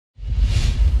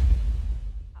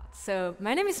So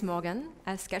my name is Morgane,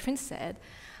 as Catherine said.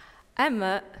 I'm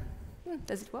a,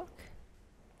 does it work?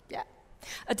 Yeah.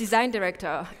 A design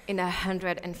director in a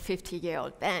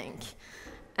 150-year-old bank.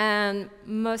 And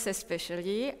most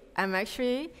especially, I've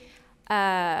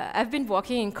been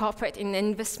working in corporate in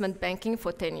investment banking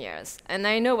for 10 years. And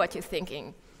I know what you're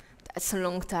thinking. That's a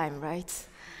long time, right?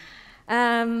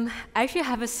 I actually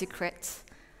have a secret.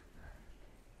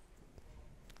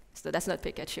 So that's not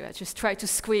Pikachu. I just try to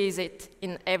squeeze it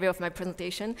in every of my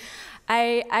presentation.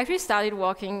 I actually started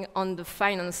working on the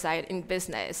finance side in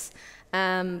business.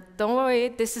 Don't worry,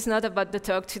 this is not about the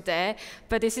talk today,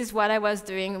 but this is what I was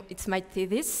doing. It's my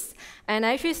thesis. And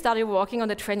I actually started working on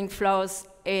the trading floors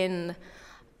in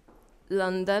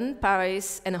London,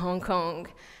 Paris, and Hong Kong.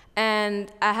 And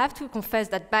I have to confess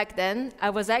that back then, I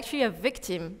was actually a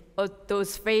victim of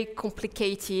those very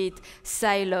complicated,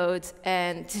 siloed,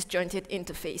 and disjointed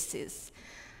interfaces.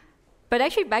 But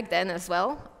actually back then as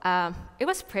well, it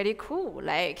was pretty cool.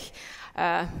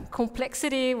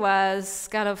 Complexity was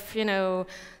kind of,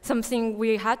 something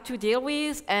we had to deal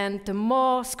with, and the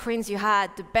more screens you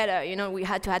had, the better. We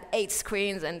had to have 8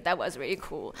 screens, and that was really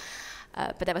cool.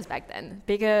 But that was back then,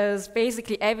 because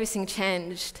basically everything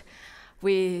changed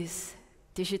with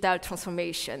digital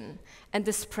transformation and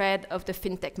the spread of the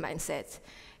fintech mindset.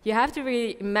 You have to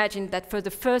really imagine that for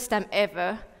the first time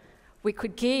ever, we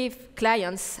could give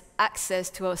clients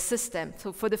access to our system.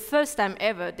 So for the first time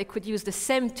ever, they could use the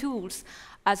same tools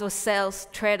as our sales,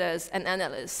 traders, and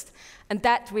analysts. And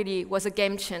that really was a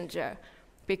game changer.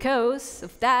 Because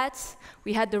of that,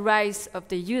 we had the rise of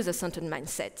the user-centered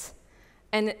mindset.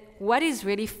 And what is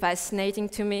really fascinating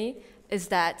to me is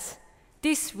that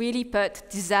this really put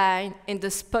design in the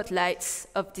spotlights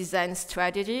of design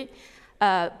strategy,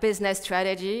 business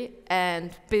strategy,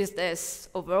 and business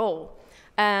overall.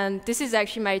 And this is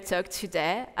actually my talk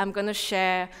today. I'm going to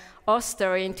share our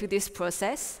story into this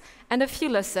process and a few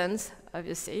lessons,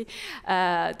 obviously,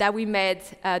 that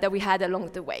we had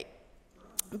along the way.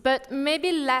 But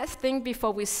maybe last thing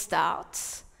before we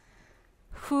start,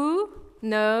 who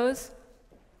knows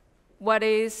what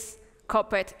is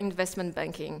corporate investment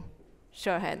banking?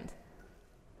 Show of hand.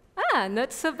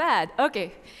 Not so bad.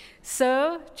 OK.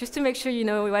 So just to make sure you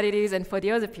know what it is, and for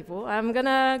the other people, I'm going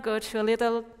to go through a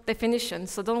little definition.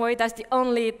 So don't worry, that's the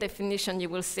only definition you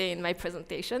will see in my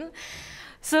presentation.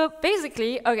 So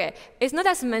basically, OK, it's not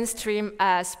as mainstream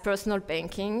as personal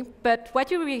banking, but what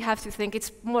you really have to think,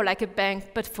 it's more like a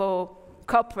bank, but for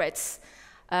corporates,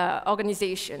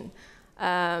 organization.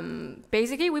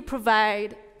 Basically, we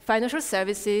provide financial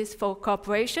services for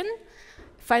corporations,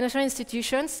 financial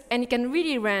institutions, and it can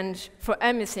really range for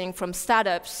anything from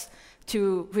startups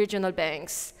to regional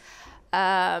banks.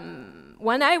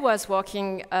 When I was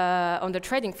working on the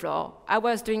trading floor, I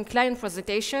was doing client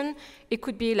presentation. It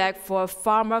could be like for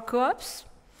farmer co-ops,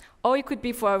 or it could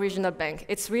be for a regional bank.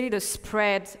 It's really the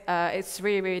spread. It's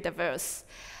really, really diverse.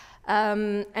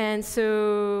 And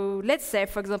so let's say,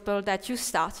 for example, that you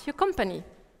start your company.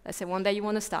 Let's say one day you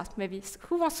want to start. Maybe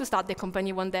who wants to start their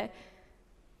company one day?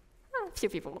 A few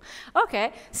people.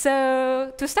 OK,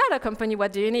 so to start a company,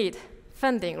 what do you need?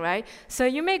 Funding, right? So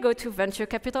you may go to venture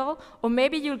capital, or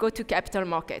maybe you'll go to capital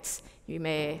markets. You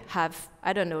may have,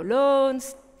 I don't know,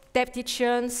 loans, debt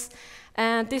issuance,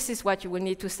 and this is what you will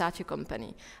need to start your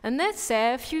company. And let's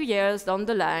say a few years down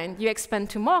the line, you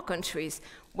expand to more countries.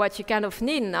 What you kind of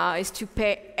need now is to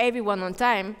pay everyone on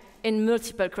time in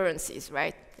multiple currencies,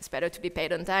 right? It's better to be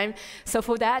paid on time. So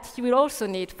for that, you will also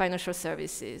need financial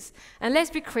services. And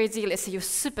let's be crazy. Let's say you're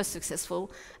super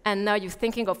successful, and now you're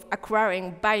thinking of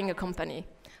acquiring, buying a company.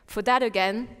 For that,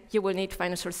 again, you will need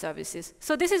financial services.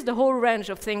 So this is the whole range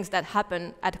of things that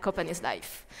happen at a company's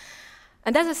life.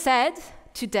 And as I said,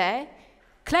 today,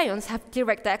 clients have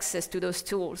direct access to those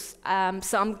tools.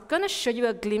 So I'm going to show you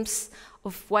a glimpse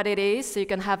of what it is, so you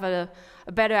can have a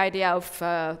better idea of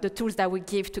the tools that we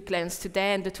give to clients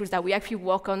today and the tools that we actually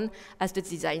work on as the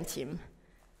design team.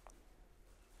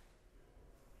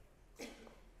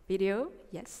 Video?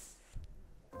 Yes?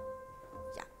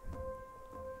 Yeah.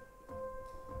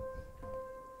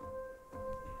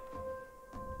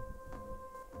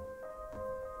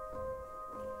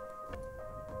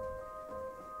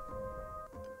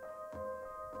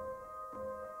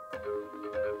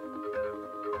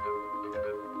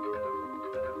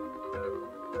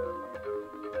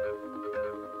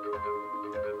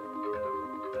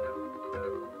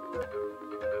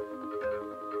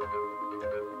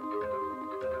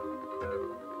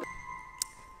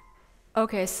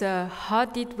 OK, so how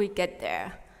did we get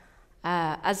there?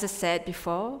 As I said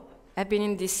before, I've been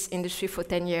in this industry for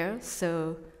 10 years,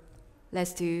 so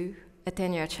let's do a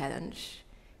 10-year challenge.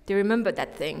 Do you remember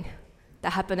that thing?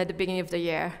 that happened at the beginning of the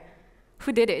year.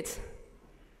 Who did it?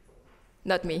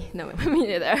 Not me, no, me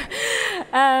neither.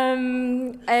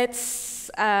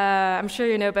 I'm sure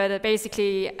you know, but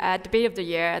basically at the beginning of the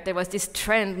year, there was this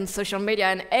trend on social media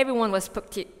and everyone was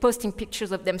posting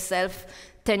pictures of themselves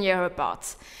 10 years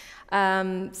apart.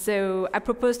 So I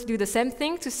propose to do the same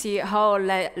thing to see how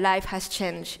life has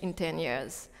changed in 10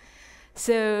 years.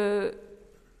 So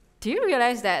do you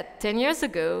realize that 10 years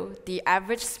ago, the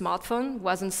average smartphone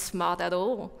wasn't smart at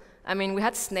all? I mean, we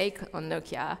had Snake on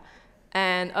Nokia.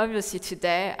 And obviously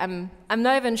today, I'm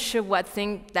not even sure what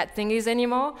that thing is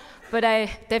anymore, but I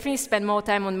definitely spend more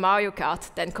time on Mario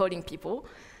Kart than coding people.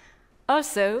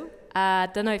 Also, I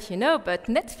don't know if you know, but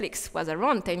Netflix was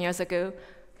around 10 years ago,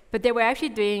 but they were actually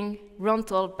doing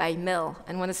rental by mail.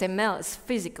 And when I say mail, it's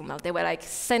physical mail. They were like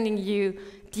sending you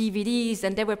DVDs,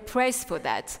 and they were praised for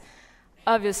that.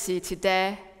 Obviously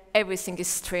today, everything is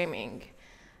streaming.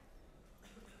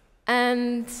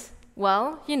 And,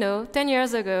 well, 10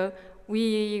 years ago,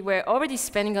 we were already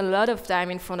spending a lot of time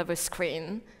in front of a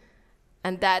screen,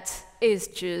 and that is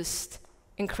just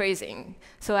increasing.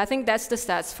 So I think that's the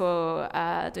stats for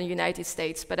the United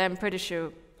States, but I'm pretty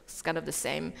sure it's kind of the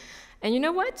same. And you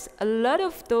know what? A lot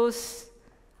of those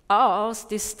hours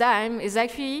this time is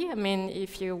actually, I mean,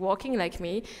 if you're working like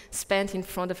me, spent in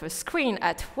front of a screen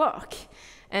at work.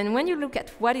 And when you look at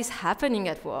what is happening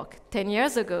at work, 10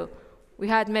 years ago, we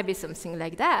had maybe something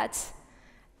like that.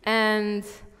 And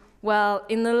well,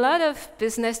 in a lot of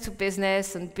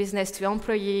business-to-business and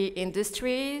business-to-employee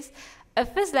industries, it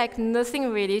feels like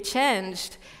nothing really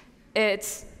changed. Do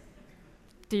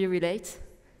you relate?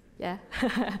 Yeah.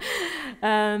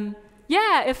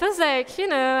 Yeah, it feels like,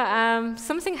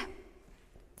 something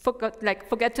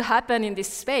forgot to happen in this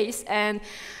space. And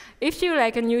if you're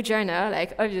like a new joiner,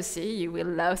 like obviously you will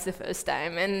love the first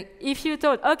time. And if you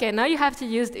thought, okay, now you have to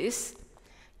use this,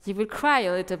 you will cry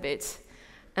a little bit.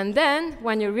 And then,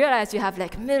 when you realize you have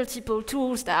like multiple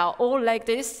tools that are all like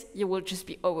this, you will just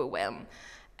be overwhelmed.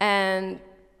 And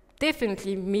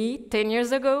definitely me, 10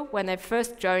 years ago, when I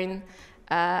first joined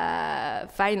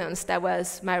finance, that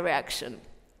was my reaction.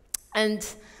 And,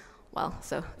 well,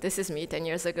 so this is me 10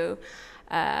 years ago.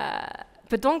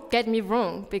 But don't get me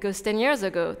wrong, because 10 years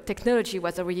ago, technology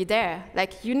was already there.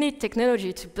 Like, you need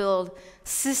technology to build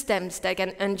systems that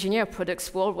can engineer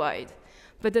products worldwide.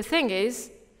 But the thing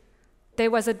is, there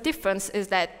was a difference is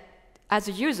that as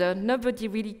a user, nobody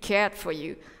really cared for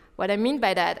you. What I mean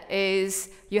by that is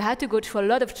you had to go through a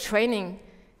lot of training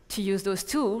to use those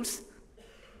tools,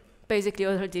 basically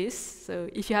all of this. So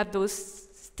if you have those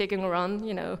sticking around,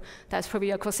 that's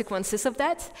probably a consequences of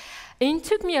that. And it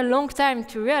took me a long time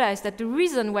to realize that the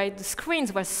reason why the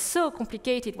screens were so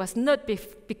complicated was not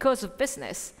because of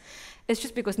business. It's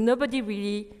just because nobody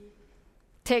really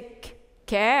take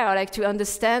care or to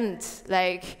understand,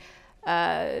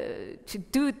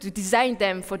 to design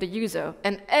them for the user,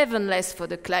 and even less for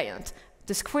the client.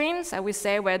 The screens, I would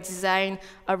say, were designed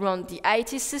around the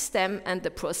IT system and the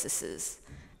processes,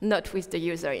 not with the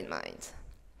user in mind.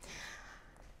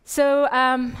 So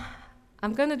I'm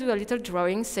going to do a little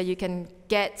drawing so you can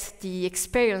get the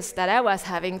experience that I was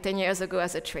having 10 years ago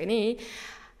as a trainee.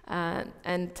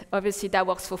 And obviously that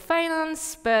works for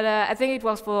finance, but I think it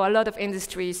works for a lot of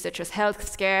industries such as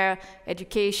healthcare,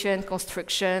 education,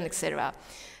 construction, etc.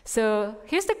 So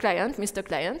here's the client, Mr.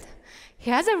 Client.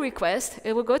 He has a request.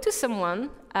 It will go to someone,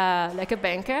 like a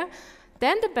banker.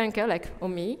 Then the banker, or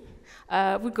me,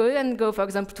 would go, for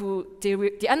example,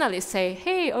 to the analyst, say,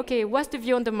 hey, okay, what's the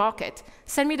view on the market?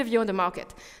 Send me the view on the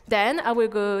market. Then I will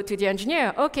go to the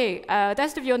engineer. Okay,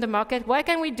 that's the view on the market. What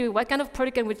can we do? What kind of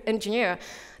product can we engineer?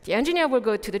 The engineer will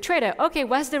go to the trader. Okay,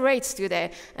 what's the rates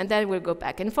today? And then we'll go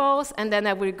back and forth. And then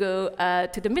I will go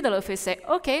to the middle office, say,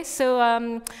 okay,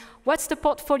 so what's the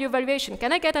portfolio valuation?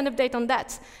 Can I get an update on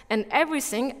that? And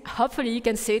everything, hopefully you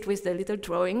can see it with the little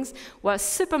drawings, was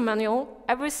super manual.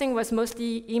 Everything was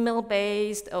mostly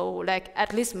email-based or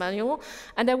at least manual.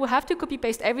 And I will have to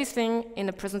copy-paste everything in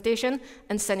a presentation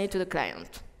and send it to the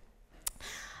client.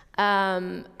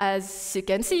 As you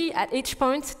can see, at each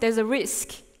point, there's a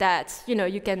risk that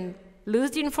you can lose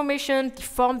the information,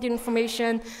 deform the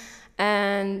information,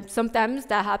 and sometimes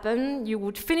that happens. You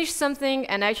would finish something,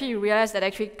 and actually you realize that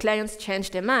actually clients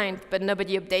changed their mind, but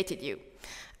nobody updated you.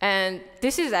 And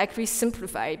this is actually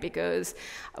simplified, because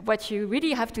what you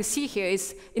really have to see here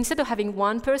is instead of having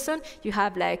one person, you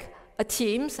have a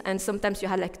teams, and sometimes you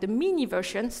have the mini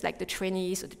versions, like the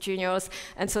trainees or the juniors.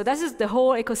 And so this is the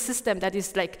whole ecosystem that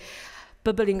is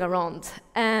bubbling around.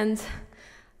 And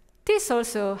this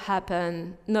also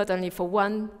happened not only for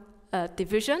one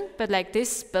division, but like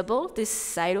this bubble, this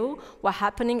silo, were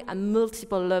happening at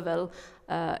multiple levels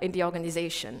in the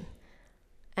organization.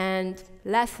 And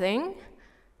last thing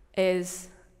is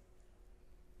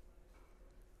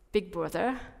Big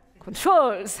Brother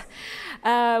controls.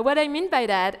 What I mean by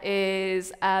that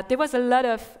is there was a lot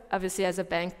of, obviously as a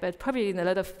bank, but probably in a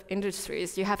lot of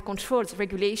industries, you have controls,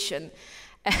 regulation.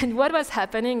 And what was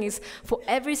happening is for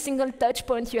every single touch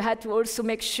point, you had to also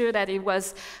make sure that it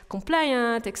was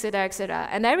compliant, et cetera, et cetera.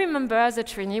 And I remember as a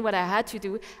trainee what I had to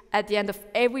do at the end of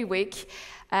every week.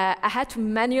 I had to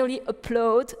manually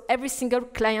upload every single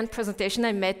client presentation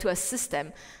I made to a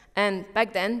system. And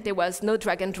back then, there was no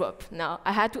drag and drop. Now,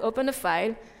 I had to open a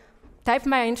file, type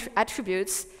my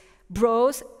attributes,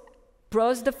 browse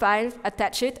the file,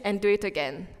 attach it, and do it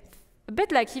again. A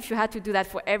bit like if you had to do that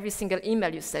for every single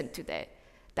email you sent today.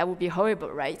 That would be horrible,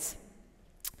 right?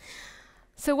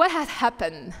 So what has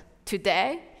happened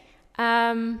today?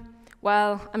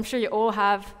 Well, I'm sure you all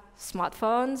have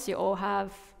smartphones. You all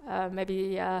have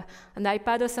maybe an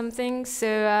iPad or something.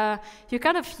 So you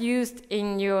kind of used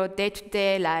in your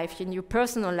day-to-day life, in your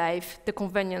personal life, the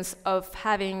convenience of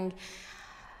having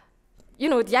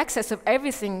the access of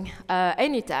everything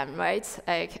anytime, right?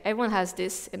 Like everyone has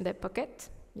this in their pocket.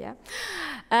 Yeah,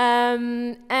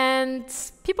 and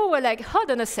people were like, hold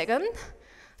on a second.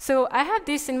 So I have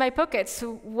this in my pocket.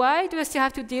 So why do I still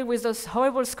have to deal with those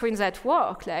horrible screens at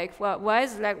work? Like,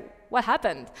 what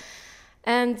happened?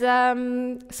 And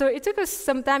so it took us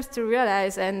some time to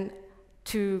realize and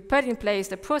to put in place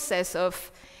the process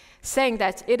of saying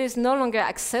that it is no longer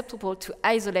acceptable to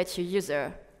isolate your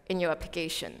user in your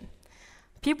application.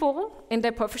 People in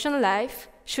their professional life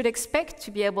should expect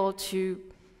to be able to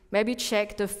maybe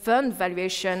check the fund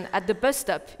valuation at the bus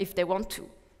stop if they want to.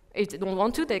 If they don't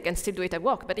want to, they can still do it at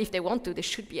work. But if they want to, they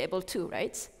should be able to,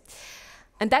 right?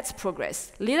 And that's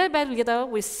progress. Little by little,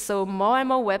 we saw more and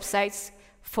more websites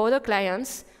for the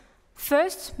clients.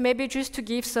 First, maybe just to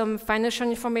give some financial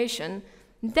information.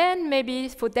 Then maybe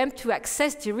for them to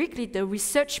access directly the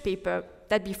research paper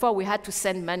that before we had to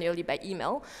send manually by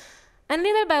email. And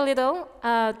little by little,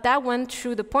 that went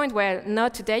through the point where now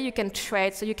today you can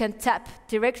trade, so you can tap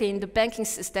directly in the banking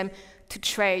system to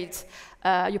trade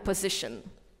your position.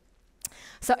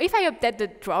 So if I update the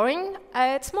drawing,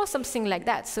 it's more something like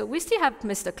that. So we still have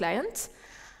Mr. Client,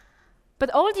 but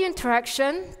all the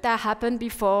interaction that happened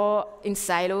before in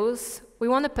silos, we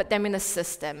want to put them in a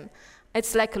system.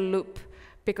 It's like a loop,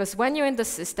 because when you're in the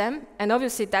system, and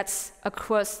obviously that's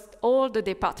across all the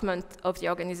departments of the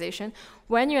organization,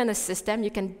 when you're in a system,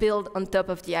 you can build on top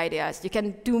of the ideas. You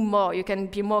can do more. You can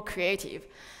be more creative.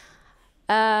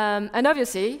 And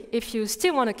obviously, if you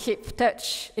still want to keep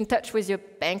in touch with your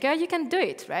banker, you can do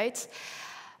it, right?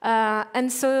 And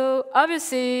so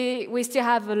obviously, we still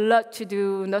have a lot to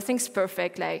do. Nothing's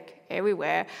perfect, like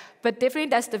everywhere. But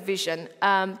definitely, that's the vision.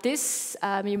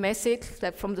 You may see it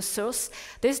from the source.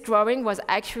 This drawing was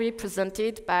actually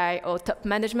presented by our top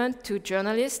management to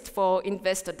journalists for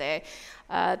Investor Day.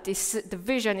 The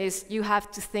vision is you have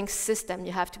to think system.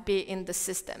 You have to be in the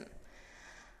system.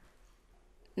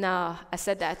 Now, I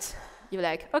said that. You're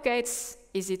like, OK, it's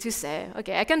easy to say.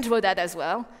 OK, I can draw that as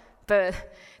well. But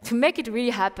to make it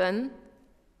really happen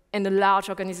in a large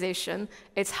organization,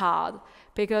 it's hard.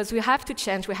 Because we have to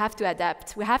change, we have to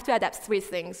adapt. We have to adapt three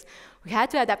things. We have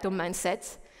to adapt our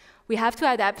mindset. We have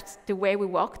to adapt the way we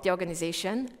work, the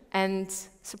organization. And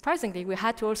surprisingly, we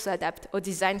had to also adapt our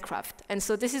design craft. And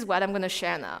so this is what I'm going to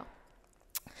share now.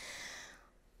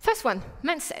 First one,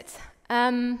 mindset.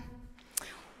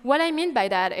 What I mean by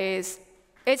that is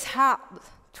it's hard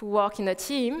to work in a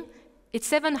team.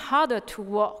 It's even harder to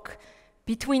work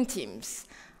between teams.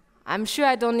 I'm sure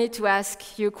I don't need to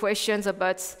ask you questions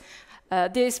about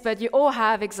this, but you all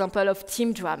have examples of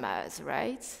team dramas,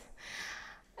 right?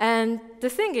 And the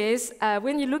thing is,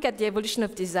 when you look at the evolution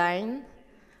of design,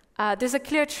 there's a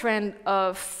clear trend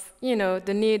of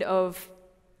the need of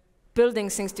building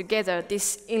things together,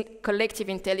 this collective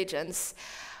intelligence.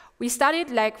 We started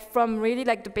from really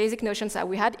the basic notions that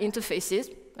we had interfaces.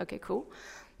 OK, cool.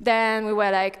 Then we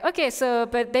were like, OK,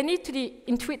 but they need to be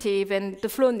intuitive, and the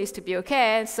flow needs to be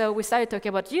OK. So we started talking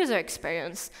about user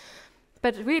experience.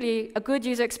 But really, a good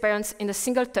user experience in a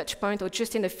single touch point or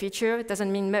just in a feature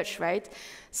doesn't mean much, right?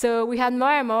 So we had more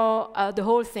and more the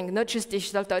whole thing, not just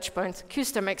digital touch points,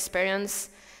 customer experience,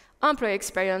 employee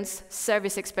experience,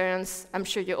 service experience. I'm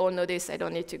sure you all know this. I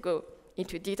don't need to go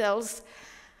into details.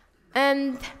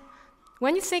 And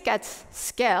when you think at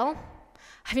scale,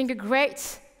 having a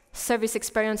great service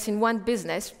experience in one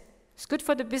business is good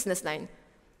for the business line.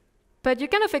 But you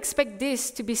kind of expect this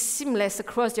to be seamless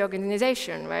across the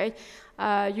organization, right?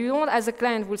 You don't, as a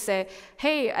client, will say,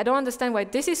 hey, I don't understand why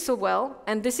this is so well,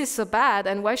 and this is so bad,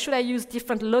 and why should I use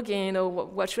different login, or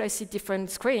what should I see different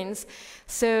screens?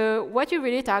 So what you're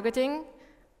really targeting,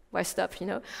 why stop,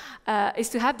 is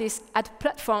to have this at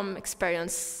platform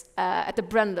experience at the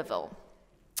brand level.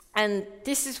 And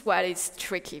this is why it's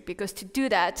tricky, because to do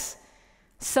that,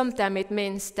 sometimes it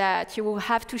means that you will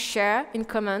have to share in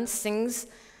common things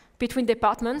between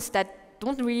departments that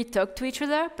don't really talk to each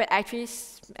other, but actually,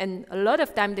 and a lot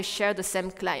of time they share the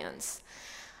same clients.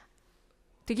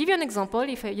 To give you an example,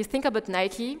 if you think about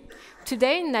Nike,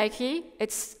 today in Nike,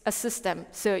 it's a system.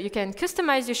 So you can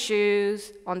customize your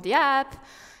shoes on the app,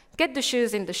 get the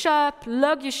shoes in the shop,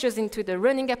 log your shoes into the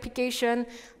running application,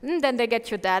 and then they get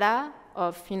your data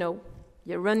of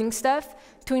your running stuff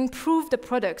to improve the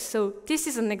product. So this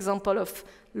is an example of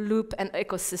loop and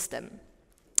ecosystem.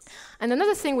 And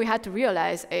another thing we had to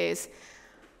realize is,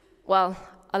 well,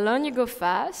 alone you go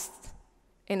fast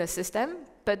in a system,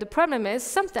 but the problem is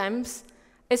sometimes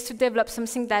it's to develop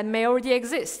something that may already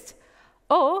exist.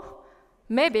 Or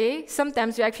maybe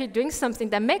sometimes you're actually doing something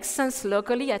that makes sense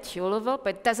locally at your level,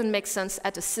 but doesn't make sense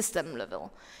at a system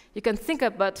level. You can think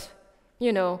about,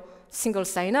 single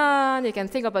sign-on, you can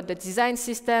think about the design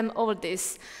system, all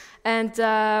this. And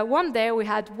one day we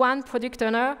had one product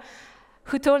owner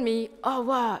who told me, oh,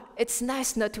 wow, it's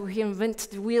nice not to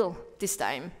reinvent the wheel this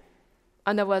time.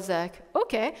 And I was like,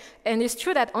 OK. And it's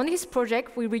true that on his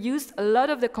project, we reused a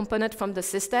lot of the components from the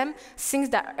system, things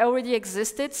that already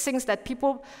existed, things that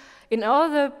people in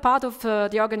other part of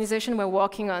the organization were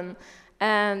working on.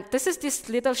 And this is this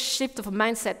little shift of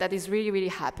mindset that is really, really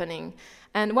happening.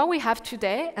 And what we have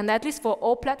today, and at least for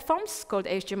all platforms called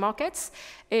HG Markets,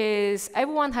 is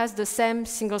everyone has the same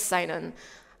single sign-on.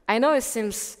 I know it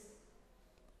seems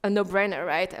a no-brainer,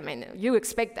 right? I mean, you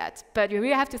expect that. But you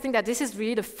really have to think that this is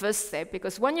really the first step,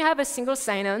 because when you have a single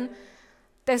sign-on,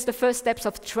 there's the first steps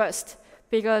of trust.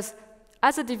 Because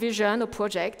as a division or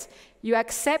project, you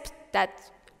accept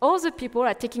that all the people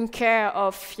are taking care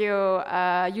of your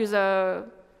user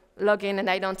login and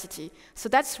identity. So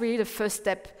that's really the first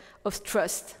step of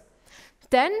trust.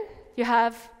 Then you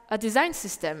have a design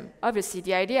system. Obviously,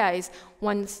 the idea is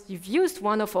once you've used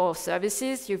one of our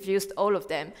services, you've used all of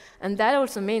them. And that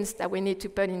also means that we need to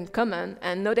put in common,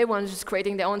 and not everyone's just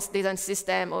creating their own design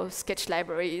system or sketch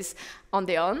libraries on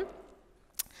their own.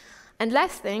 And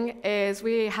last thing is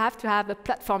we have to have a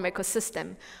platform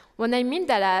ecosystem. What I mean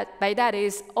by that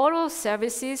is all our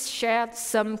services share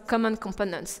some common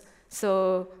components.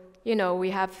 So, we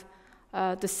have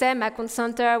the same account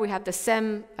center, we have the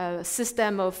same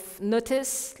system of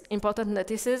important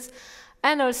notices,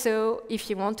 and also if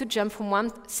you want to jump from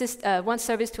one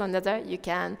service to another, you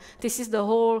can. This is the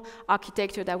whole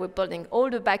architecture that we're building. All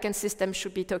the backend systems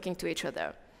should be talking to each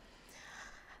other.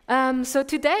 So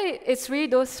today, it's really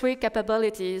those three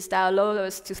capabilities that allow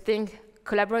us to think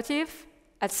collaborative,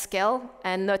 at scale,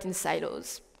 and not in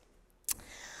silos.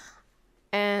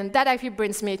 And that actually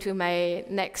brings me to my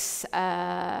next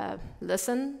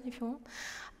lesson, if you want,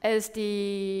 is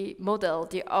the model,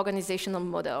 the organizational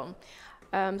model.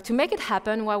 To make it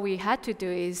happen, what we had to do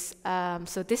is,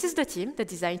 so this is the team, the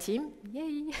design team.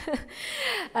 Yay!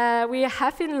 We are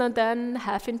half in London,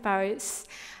 half in Paris.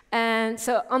 And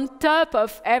so on top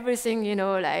of everything,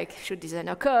 like should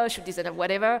designer code, should designer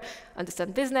whatever,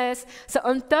 understand business. So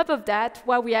on top of that,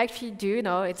 what we actually do,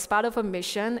 it's part of a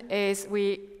mission, is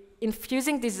we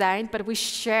infusing design, but we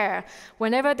share.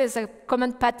 Whenever there's a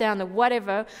common pattern or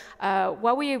whatever,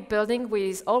 what we are building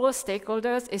with all our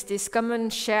stakeholders is this common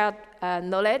shared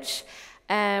knowledge.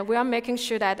 And we are making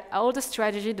sure that all the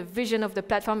strategy, the vision of the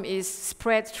platform is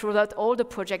spread throughout all the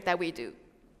projects that we do.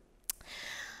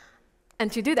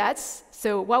 And to do that,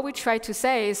 so what we try to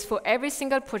say is for every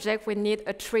single project, we need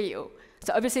a trio.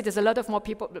 So obviously, there's a lot more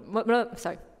people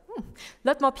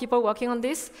working on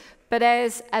this, but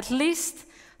there's at least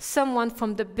someone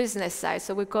from the business side.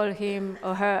 So we call him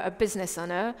or her a business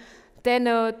owner. They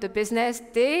know the business.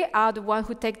 They are the ones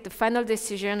who take the final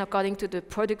decision according to the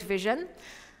product vision.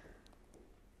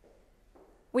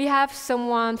 We have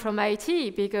someone from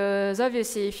IT, because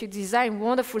obviously if you design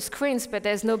wonderful screens, but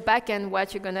there's no backend,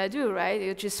 what you're going to do, right?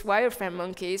 You're just wireframe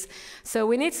monkeys. So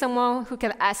we need someone who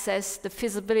can assess the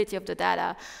feasibility of the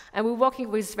data. And we're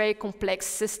working with very complex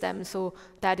systems, so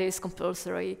that is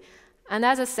compulsory. And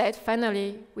as I said,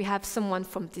 finally, we have someone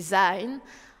from design,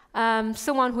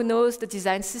 someone who knows the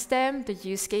design system, the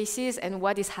use cases, and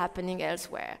what is happening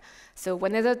elsewhere. So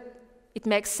whenever it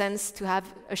makes sense to have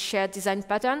a shared design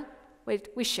pattern,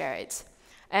 we share it.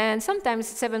 And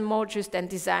sometimes it's even more just than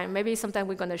design. Maybe sometimes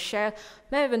we're going to share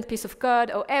maybe even a piece of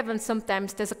code, or even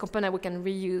sometimes there's a component we can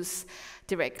reuse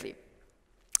directly.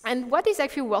 And what is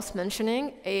actually worth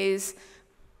mentioning is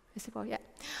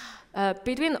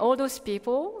between all those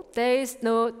people, there is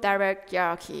no direct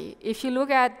hierarchy. If you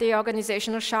look at the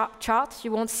organizational chart,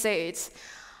 you won't see it.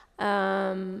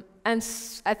 And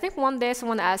I think one day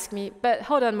someone asked me, but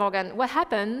hold on, Morgane, what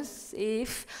happens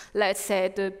if, let's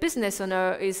say, the business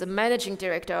owner is a managing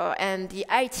director and the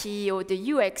IT or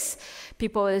the UX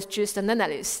people is just an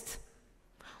analyst?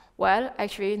 Well,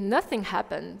 actually, nothing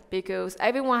happened because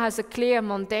everyone has a clear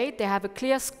mandate, they have a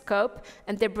clear scope,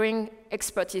 and they bring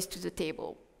expertise to the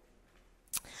table.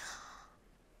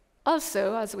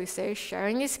 Also, as we say,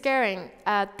 sharing is caring.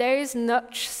 There is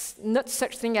not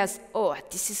such thing as, oh,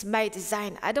 this is my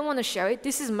design, I don't want to share it,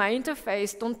 this is my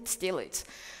interface, don't steal it.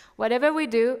 Whatever we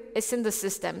do is in the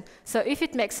system. So if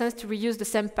it makes sense to reuse the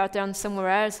same pattern somewhere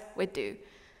else, we do.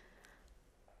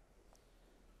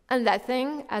 And that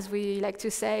thing, as we like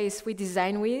to say, is we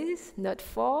design with, not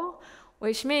for,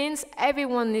 which means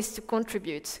everyone needs to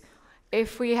contribute.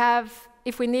 If we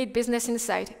need business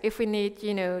insight, if we need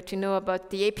to know about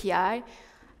the API,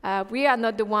 we are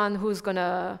not the one who's going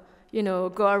to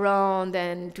go around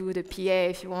and do the PA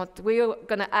if you want. We're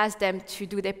going to ask them to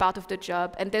do their part of the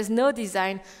job. And there's no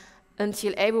design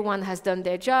until everyone has done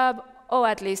their job, or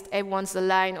at least everyone's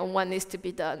aligned on what needs to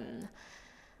be done.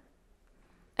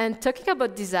 And talking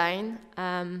about design,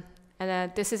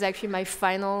 this is actually my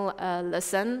final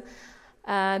lesson,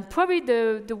 probably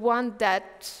the one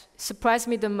that surprised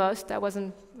me the most, I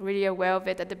wasn't really aware of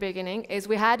it at the beginning, is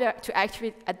we had to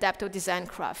actually adapt our design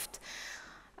craft.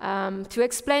 To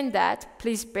explain that,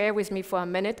 please bear with me for a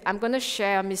minute. I'm going to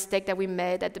share a mistake that we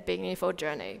made at the beginning of our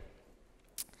journey.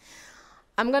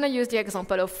 I'm going to use the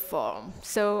example of form.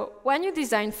 So when you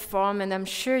design form, and I'm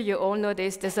sure you all know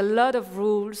this, there's a lot of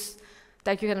rules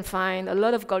that you can find, a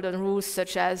lot of golden rules,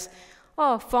 such as,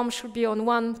 oh, form should be on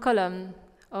one column,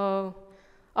 or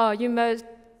oh, you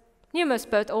must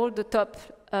put all the top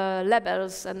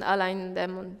labels and align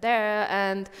them on there,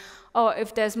 and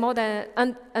if there's more than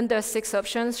under 6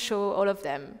 options, show all of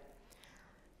them.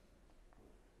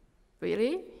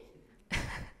 Really?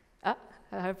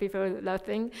 I have people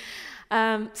laughing.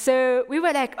 So we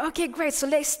were like, okay, great, so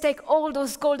let's take all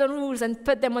those golden rules and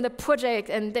put them on a project,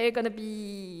 and they're going to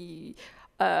be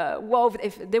wow,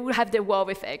 they will have the wow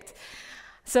effect.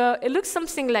 So it looks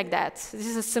something like that. This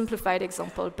is a simplified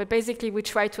example, but basically we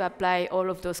try to apply all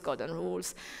of those golden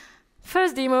rules.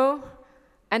 First demo,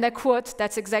 and I quote,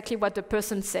 that's exactly what the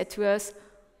person said to us,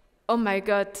 oh my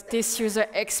God, this user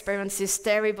experience is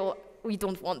terrible, we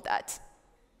don't want that.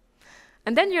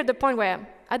 And then you're at the point where,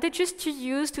 are they just too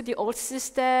used to the old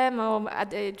system, or are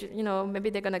they, maybe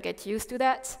they're going to get used to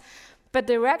that? But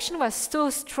the reaction was so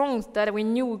strong that we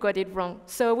knew we got it wrong.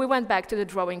 So we went back to the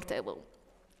drawing table.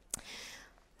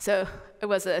 So it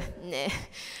was a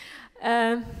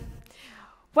nah.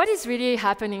 What is really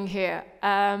happening here?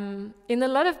 In a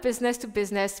lot of business to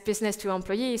business, business to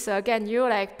employee, so again, you're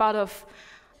like part of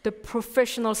the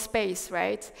professional space,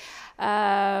 right?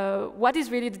 What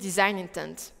is really the design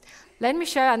intent? Let me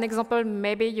share an example.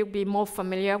 Maybe you'll be more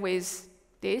familiar with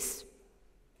this.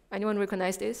 Anyone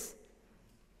recognize this?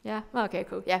 Yeah? Okay,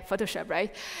 cool. Yeah, Photoshop,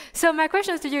 right? So my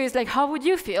question to you is, like, how would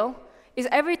you feel? Is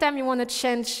every time you want to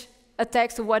change a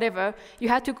text or whatever, you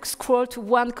had to scroll to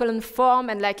one column form,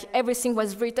 and like everything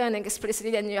was written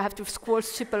explicitly, and you have to scroll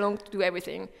super long to do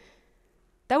everything?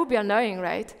 That would be annoying,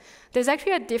 right? There's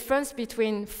actually a difference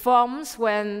between forms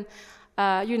when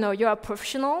you're a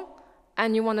professional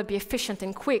and you want to be efficient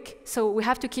and quick. So we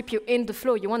have to keep you in the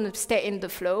flow. You want to stay in the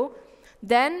flow.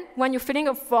 Then when you're filling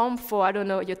a form for, I don't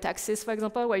know, your taxes, for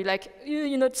example, where you're like,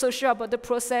 you're not so sure about the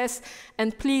process,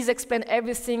 and please explain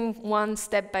everything one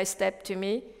step by step to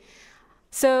me.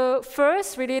 So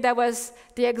first, really, that was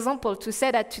the example to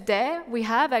say that today we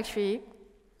have actually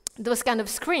those kind of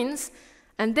screens,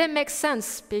 and they make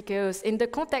sense because in the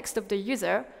context of the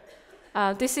user,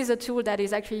 this is a tool that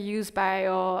is actually used by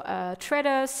our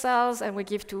traders, sales, and we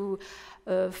give to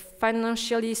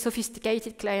financially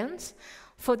sophisticated clients.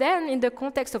 For them, in the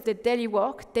context of their daily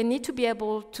work, they need to be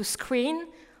able to screen.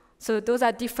 So those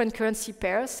are different currency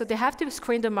pairs. So they have to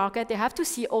screen the market. They have to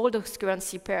see all those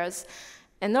currency pairs.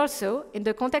 And also, in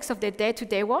the context of their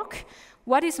day-to-day work,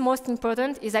 what is most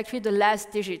important is actually the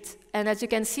last digit. And as you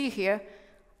can see here,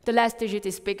 the last digit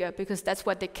is bigger because that's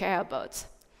what they care about.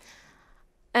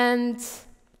 And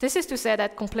this is to say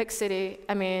that complexity,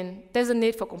 there's a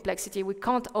need for complexity. We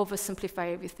can't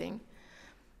oversimplify everything.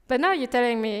 But now you're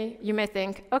telling me, you may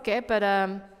think, okay, but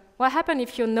what happens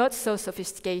if you're not so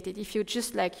sophisticated, if you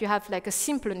just you have like a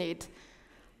simple need?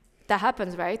 that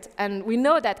happens, right? And we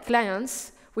know that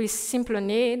clients with simpler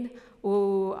need,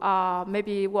 who are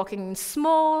maybe working in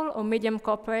small or medium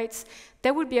corporates,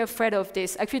 they would be afraid of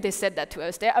this. Actually, they said that to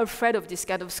us. They're afraid of this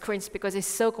kind of screens because it's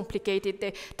so complicated.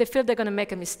 They feel they're going to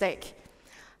make a mistake.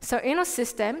 So in our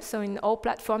system, so in our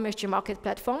platform, SG Market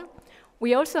platform,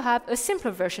 we also have a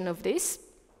simpler version of this,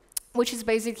 which is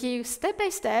basically step by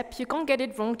step. You can't get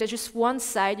it wrong. There's just one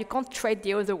side. You can't trade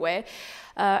the other way.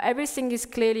 Everything is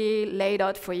clearly laid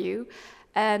out for you.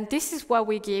 And this is what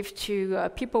we give to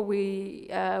people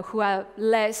who have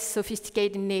less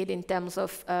sophisticated need in terms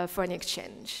of foreign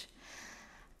exchange.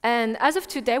 And as of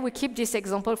today, we keep this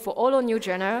example for all our new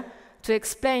journal to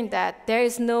explain that there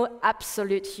is no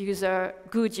absolute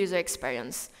good user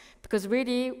experience. Because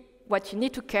really, what you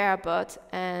need to care about,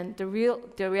 and the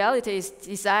reality is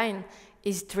design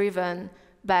is driven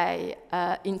by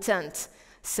intent.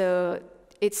 So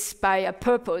it's by a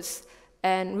purpose.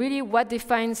 And really what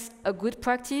defines a good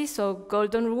practice or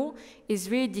golden rule is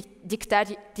really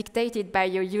dictated by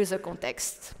your user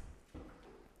context.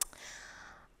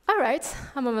 All right,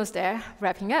 I'm almost there,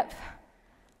 wrapping up.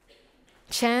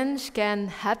 Change can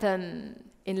happen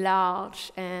in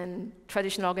large and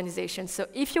traditional organizations. So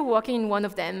if you're working in one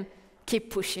of them, keep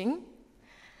pushing.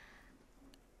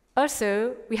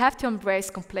 Also, we have to embrace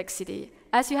complexity.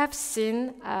 As you have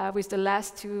seen with the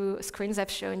last two screens I've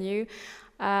shown you,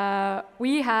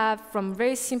 we have from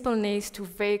very simple needs to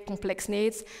very complex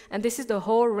needs, and this is the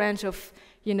whole range of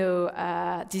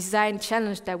design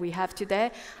challenge that we have today.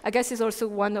 I guess it's also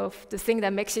one of the things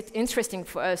that makes it interesting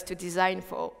for us to design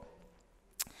for.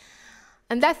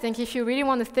 And I think if you really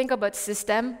want to think about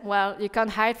system, well, you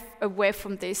can't hide away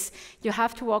from this. You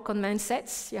have to work on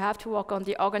mindsets, you have to work on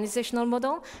the organizational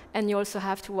model, and you also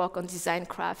have to work on design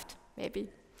craft, maybe.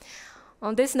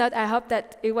 On this note, I hope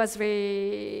that it was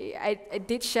very, I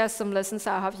did share some lessons.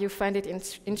 I hope you find it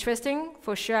interesting.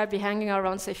 For sure, I'll be hanging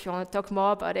around, so if you want to talk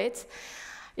more about it.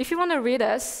 If you want to read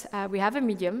us, we have a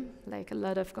Medium, like a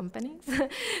lot of companies.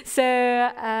 So,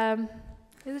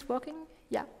 is it working?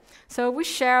 Yeah. So we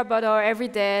share about our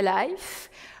everyday life.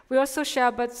 We also share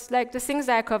about the things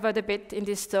that I covered a bit in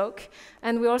this talk.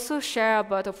 And we also share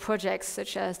about our projects,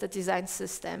 such as the design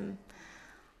system.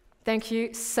 Thank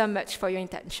you so much for your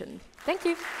attention. Thank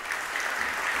you.